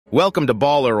Welcome to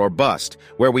Baller or Bust,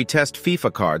 where we test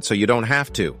FIFA cards so you don't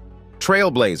have to.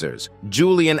 TrailBlazers,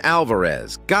 Julián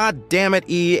Álvarez. God damn it,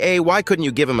 EA, why couldn't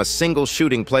you give him a single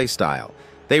shooting playstyle?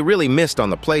 They really missed on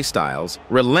the playstyles.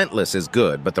 Relentless is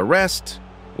good, but the rest,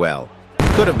 well,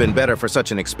 could have been better for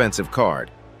such an expensive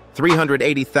card.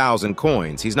 380,000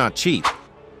 coins, he's not cheap.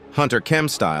 Hunter Chem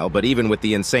style, but even with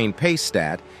the insane pace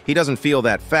stat, he doesn't feel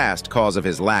that fast cause of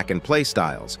his lack in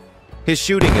playstyles. His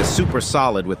shooting is super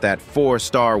solid with that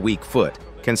 4-star weak foot,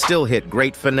 can still hit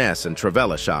great finesse and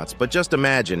trivela shots, but just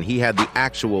imagine he had the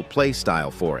actual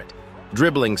playstyle for it.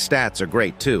 Dribbling stats are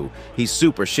great too. He's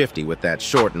super shifty with that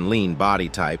short and lean body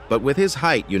type, but with his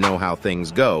height you know how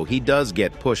things go, he does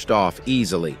get pushed off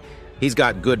easily. He's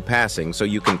got good passing, so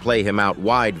you can play him out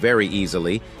wide very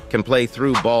easily, can play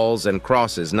through balls and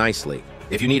crosses nicely.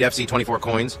 If you need FC24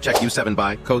 coins, check U7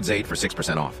 buy, code ZAID for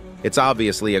 6% off. It's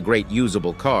obviously a great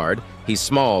usable card. He's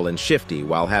small and shifty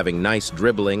while having nice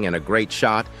dribbling and a great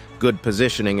shot, good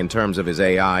positioning in terms of his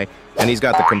AI, and he's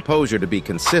got the composure to be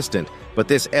consistent, but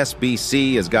this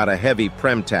SBC has got a heavy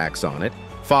prem tax on it.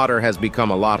 Fodder has become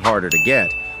a lot harder to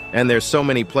get, and there's so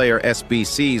many player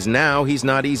SBCs now he's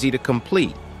not easy to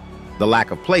complete. The lack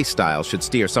of playstyle should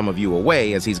steer some of you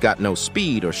away as he's got no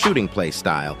speed or shooting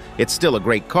playstyle. It's still a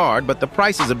great card, but the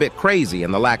price is a bit crazy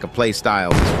and the lack of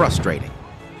playstyles is frustrating.